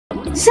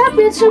Sup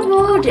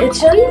YouTube,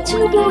 it's your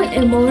YouTube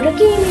Immortal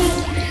Gaming,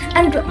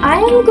 and I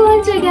am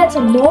going to get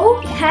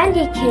more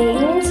candy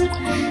canes,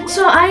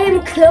 so I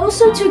am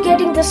closer to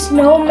getting the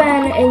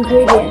snowman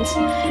ingredients.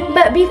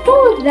 But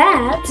before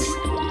that,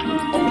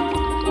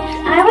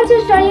 I want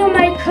to show you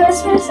my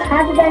Christmas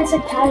Advent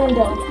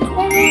calendar.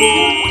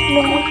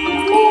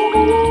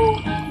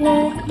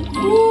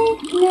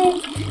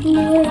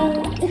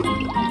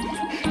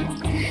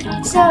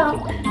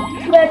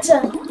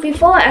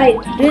 Before I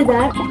do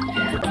that,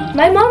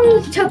 my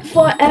mom took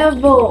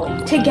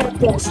forever to get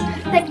this.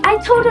 Like, I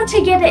told her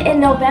to get it in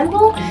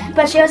November,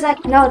 but she was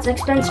like, no, it's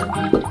expensive.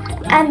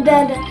 And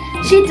then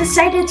she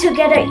decided to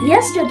get it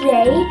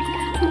yesterday,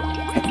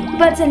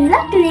 but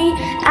luckily,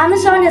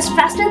 Amazon is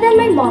faster than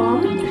my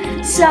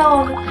mom,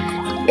 so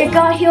it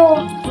got here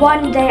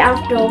one day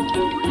after,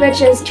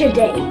 which is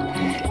today.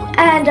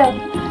 And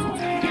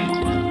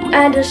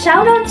a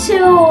shout out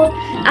to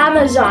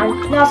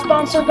Amazon, not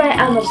sponsored by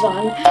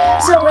Amazon.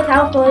 So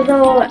without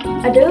further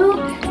ado,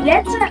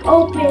 let's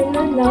open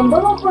number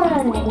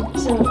 1.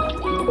 So,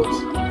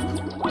 oops.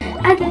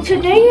 And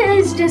today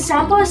is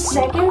December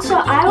 2nd, so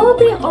I will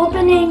be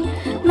opening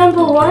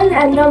number 1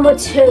 and number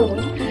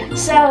 2.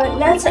 So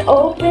let's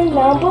open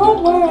number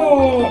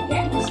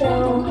 1.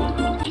 So,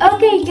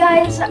 okay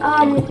guys,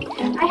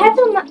 I had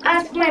to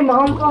ask my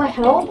mom for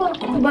help,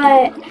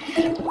 but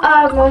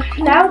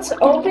now it's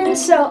open,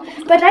 so,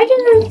 but I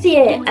didn't see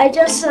it. I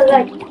just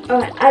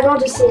I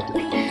don't see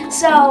it.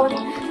 So,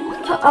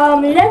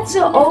 let's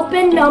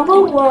open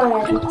number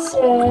 1.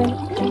 So,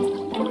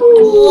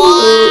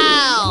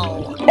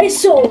 wow! I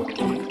saw,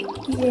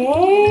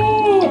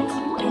 yes,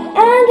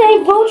 and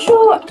a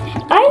virtual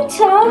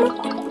item.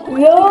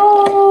 Yo,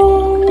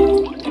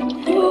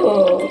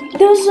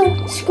 there's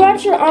a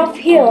scratcher off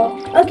here.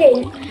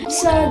 Okay,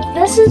 so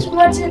this is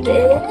what it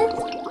is,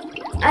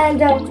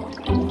 and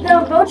the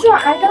virtual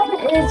item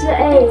is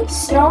a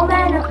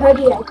snowman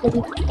hoodie, I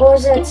think, or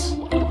is it?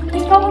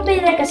 It's probably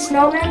like a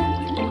snowman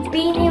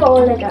beanie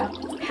or like a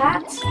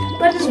hat,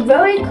 but it's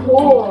very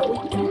cool,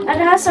 and it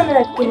has some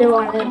like glue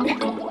on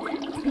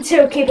it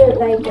to keep it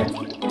like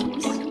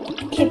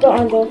keep it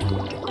on there.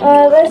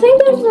 I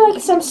think there's like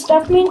some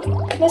stuff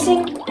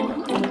missing.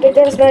 But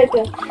there's like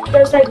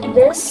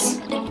this.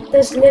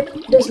 There's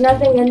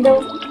nothing in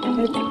there.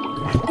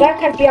 That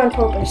could be on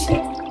purpose.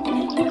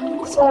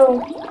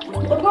 So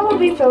it'll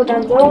probably fell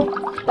down though.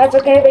 That's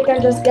okay. We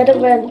can just get it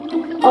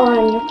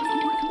on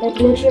like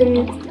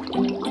literally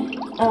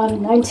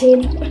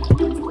 19.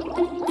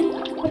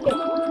 Okay.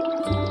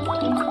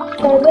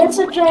 So let's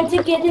try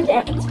to get it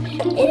out.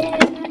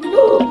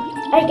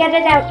 I get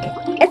it out.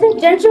 It's a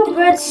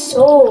gingerbread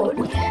sword,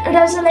 and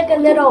there's like a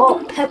little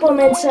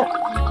peppermint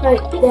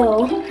right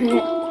there.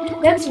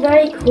 Looks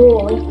very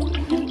cool.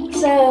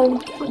 So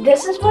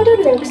this is what it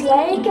looks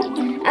like,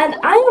 and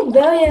I am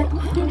very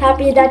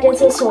happy that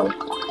it's a sword.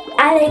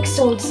 I like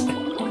swords.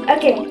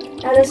 Okay,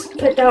 now let's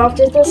put that off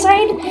to the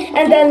side,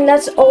 and then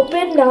let's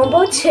open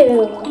number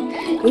 2.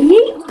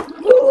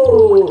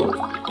 Ooh.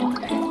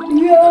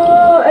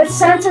 Yo, it's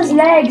Santa's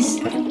legs.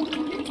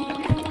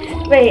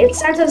 Wait, it's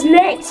Santa's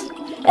legs.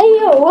 Hey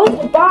yo, where's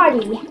the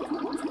body?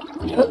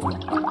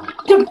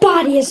 The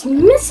body is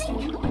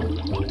missing.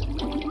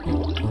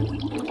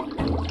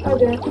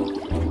 Okay.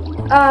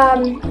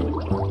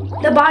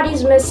 The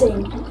body's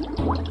missing.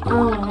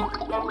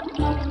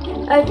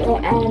 Okay,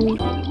 and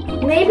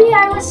maybe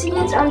I will see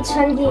it on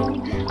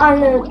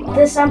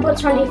December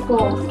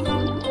 24th.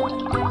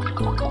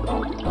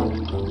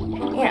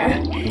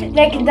 Yeah,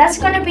 like that's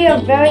gonna be a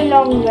very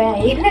long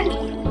way.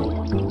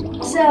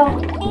 So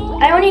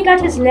I only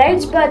got his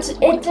legs, but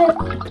it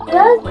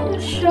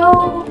does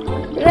show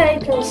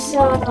like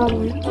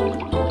some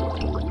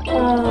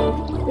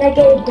like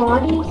a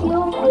body here,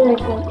 or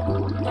like a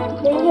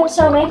thing here.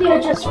 So maybe I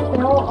just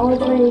fell all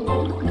the way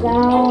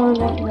down,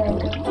 like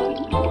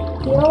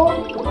here,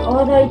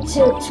 all the way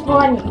to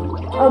 20.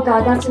 Oh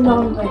god, that's a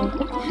long way.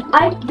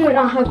 I do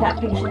not have that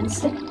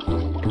patience.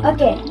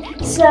 Okay,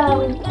 so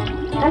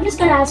I'm just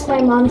gonna ask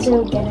my mom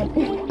to get it.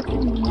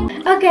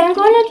 Okay, I'm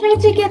going to try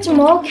to get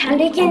more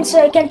candy canes so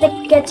I can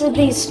get to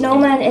the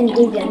snowman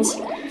ingredients.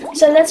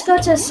 So let's go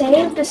to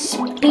save the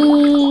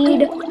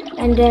speed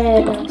and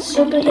then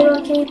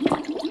superhero cape.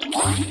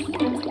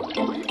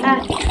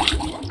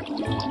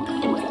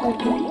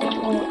 Okay.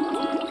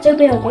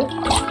 Superhero cape.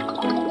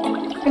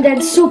 And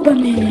then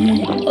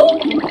Superman. Oh.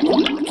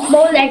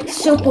 More like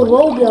Super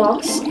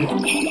Roblox.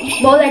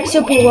 More like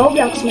Super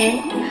Roblox,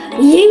 man.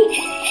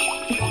 Yeet.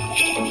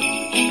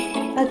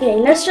 Okay,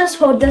 let's just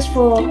hold this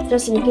for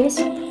just in case.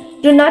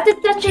 Do not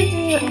touch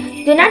it.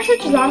 Do not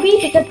touch zombie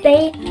because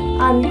they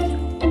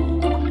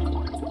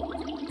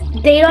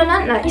are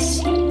not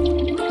nice.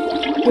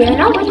 They are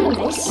not really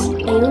nice.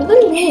 They are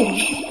really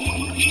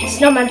mean.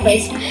 Snowman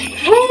face.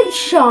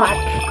 Headshot.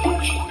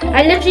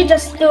 I literally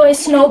just threw a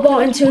snowball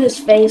into his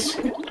face.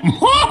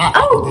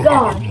 Oh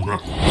god.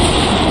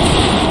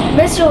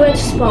 Mr. Rich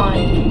spawn.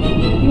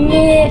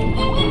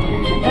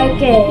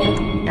 Okay.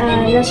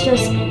 Let's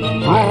just.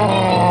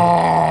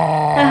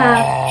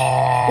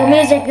 The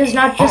music does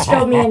not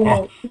disturb me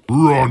anymore.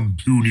 Run,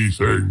 puny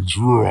things,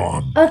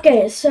 run.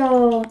 Okay,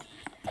 so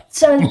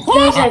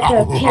there's like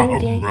a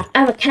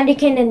candy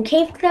cane and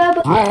cave club.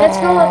 Let's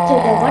go up to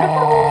the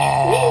waterfall.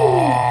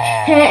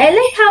 I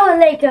like how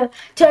it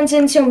turns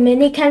into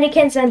mini candy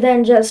canes and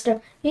then just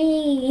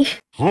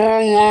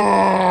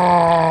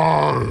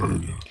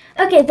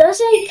Okay,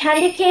 there's a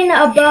candy cane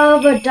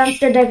above a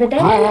dumpster diver thing.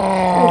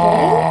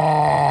 Okay.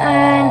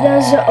 And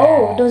there's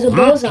a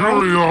bullseye.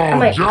 I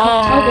might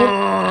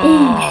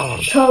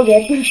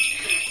target.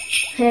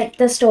 Hit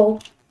the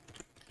stove.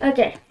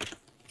 Okay.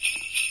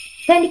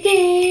 Candy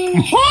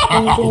cane.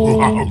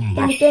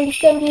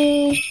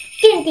 Candy.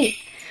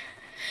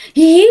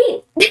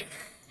 Yeet.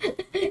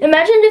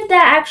 Imagine if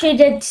that actually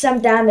did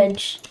some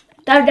damage.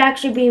 That would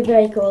actually be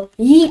very cool.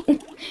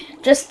 Yeet.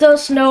 Just throw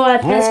snow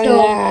at Mr.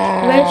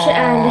 Rich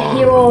and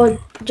he will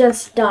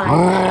just die.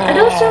 And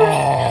also,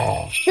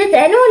 did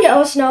anyone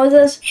else know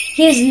this?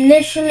 He's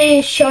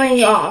literally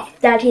showing off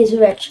that he's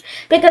rich.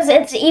 Because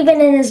it's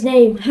even in his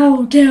name.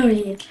 How dare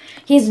he?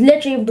 He's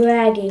literally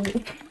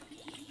bragging.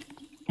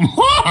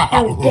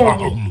 How dare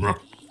he?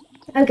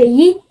 Okay,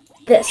 yeet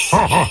this.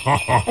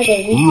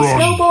 Okay, yeet the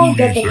snowball,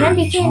 get the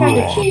candy cane and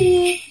the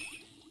key.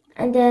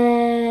 And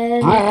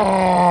then...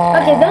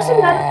 Okay, there's a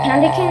lot of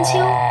candy canes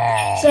here.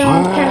 So,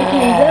 candy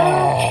cane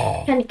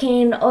there, candy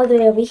cane all the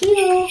way over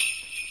here.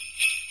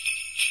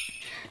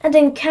 And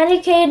then candy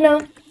cane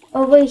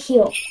over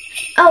here.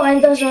 Oh,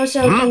 and there's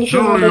also candy cane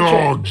over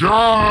here.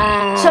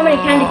 So many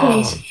candy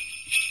canes.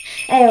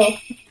 Hey,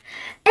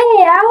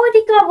 I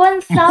already got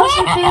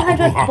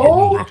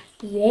 1,304.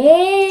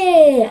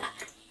 Yeah.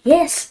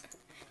 Yes.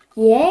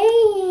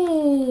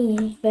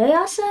 Yay. Very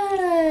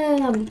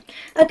awesome.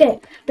 Okay,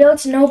 build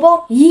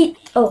snowball. Yeet.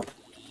 Oh,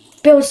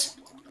 build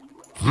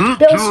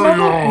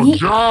snowball.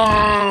 Yeet.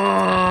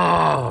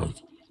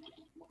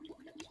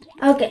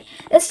 Okay,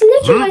 it's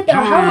literally right there.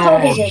 How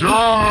hard is it?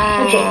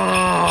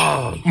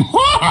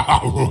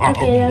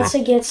 Okay, let's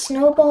get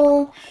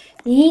snowball.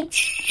 Yeet.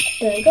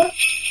 There we go.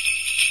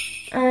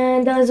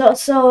 And there's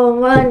also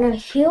one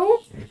here.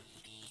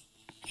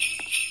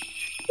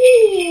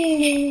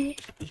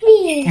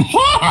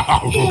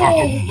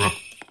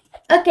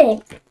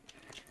 Okay.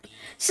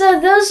 So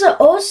there's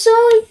also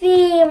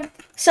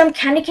some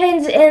candy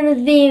canes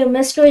in the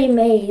mystery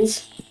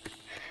maze.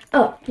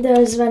 Oh,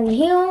 there's one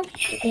here.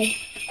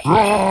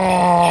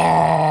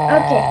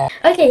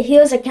 Okay,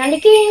 here's a candy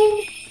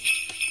cane.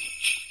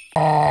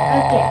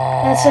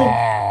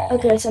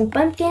 Okay, some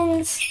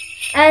pumpkins.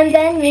 And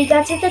then we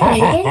got to the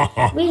candy cane.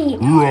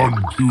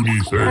 Run, puny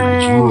things,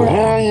 run.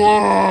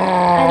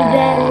 And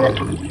then...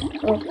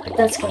 Oh,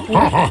 that's good.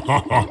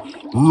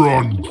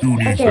 Run,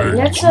 puny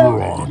things,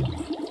 run.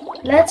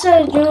 Let's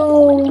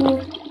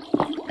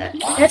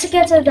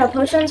get to the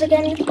potions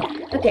again.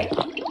 Okay.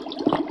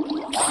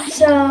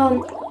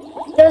 So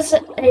there's a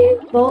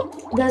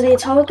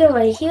target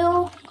right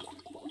here.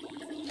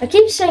 I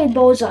keep saying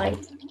bullseye.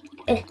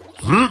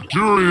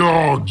 Victory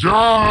or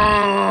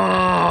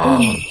death!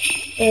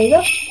 There you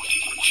go.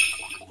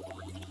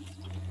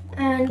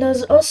 And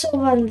there's also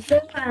one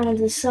there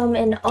and some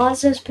in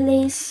Oz's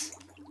place.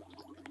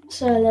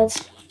 So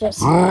let's just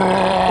do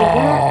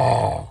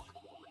that.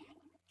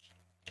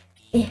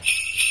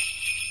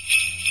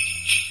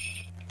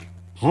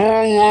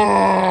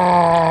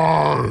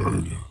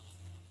 Forward!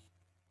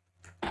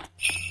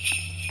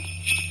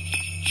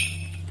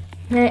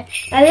 I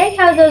like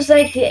how there's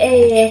like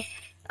a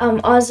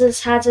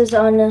Oz's hat is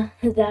on that.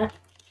 Okay.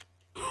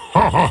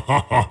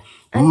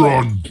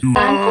 Run to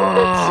I think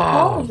that's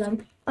all of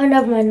them. Oh,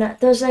 never mind.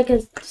 There's like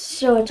a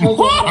short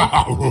token.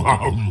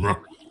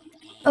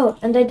 Oh,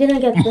 and I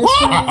didn't get this one.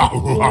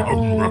 That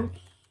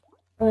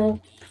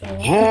one.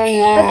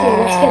 Okay,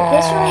 let's get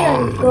this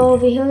one and go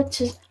over here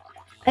to...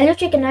 I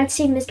literally cannot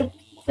see Mr.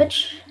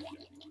 Bitch.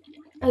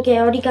 Okay, I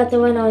already got the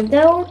one on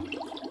there.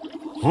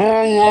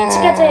 Let's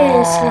get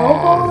a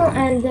snowball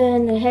and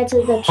then head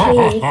to the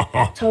tree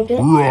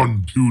token.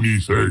 Run, puny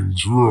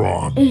things,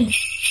 run.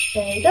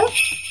 There you go.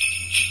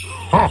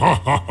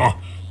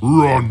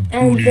 Run,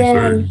 puny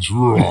things,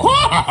 run.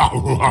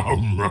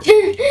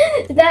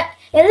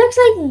 It looks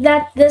like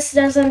that this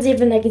doesn't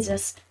even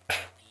exist.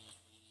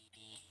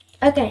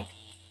 Okay.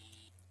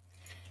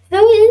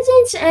 There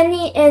isn't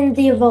any in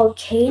the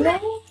volcano.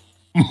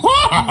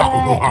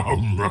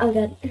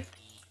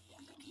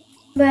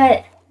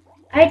 But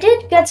I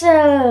did get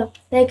a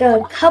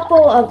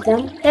couple of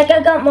them. Like I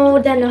got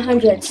more than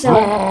 100. So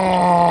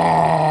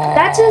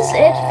that is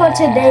it for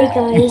today,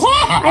 guys.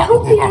 I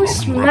hope you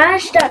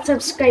smash that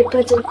subscribe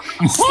button,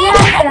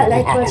 slap that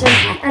like button,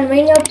 and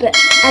ring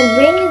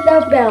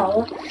the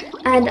bell.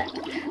 And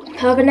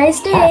have a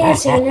nice day.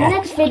 See you in the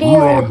next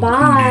video.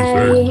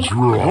 Bye.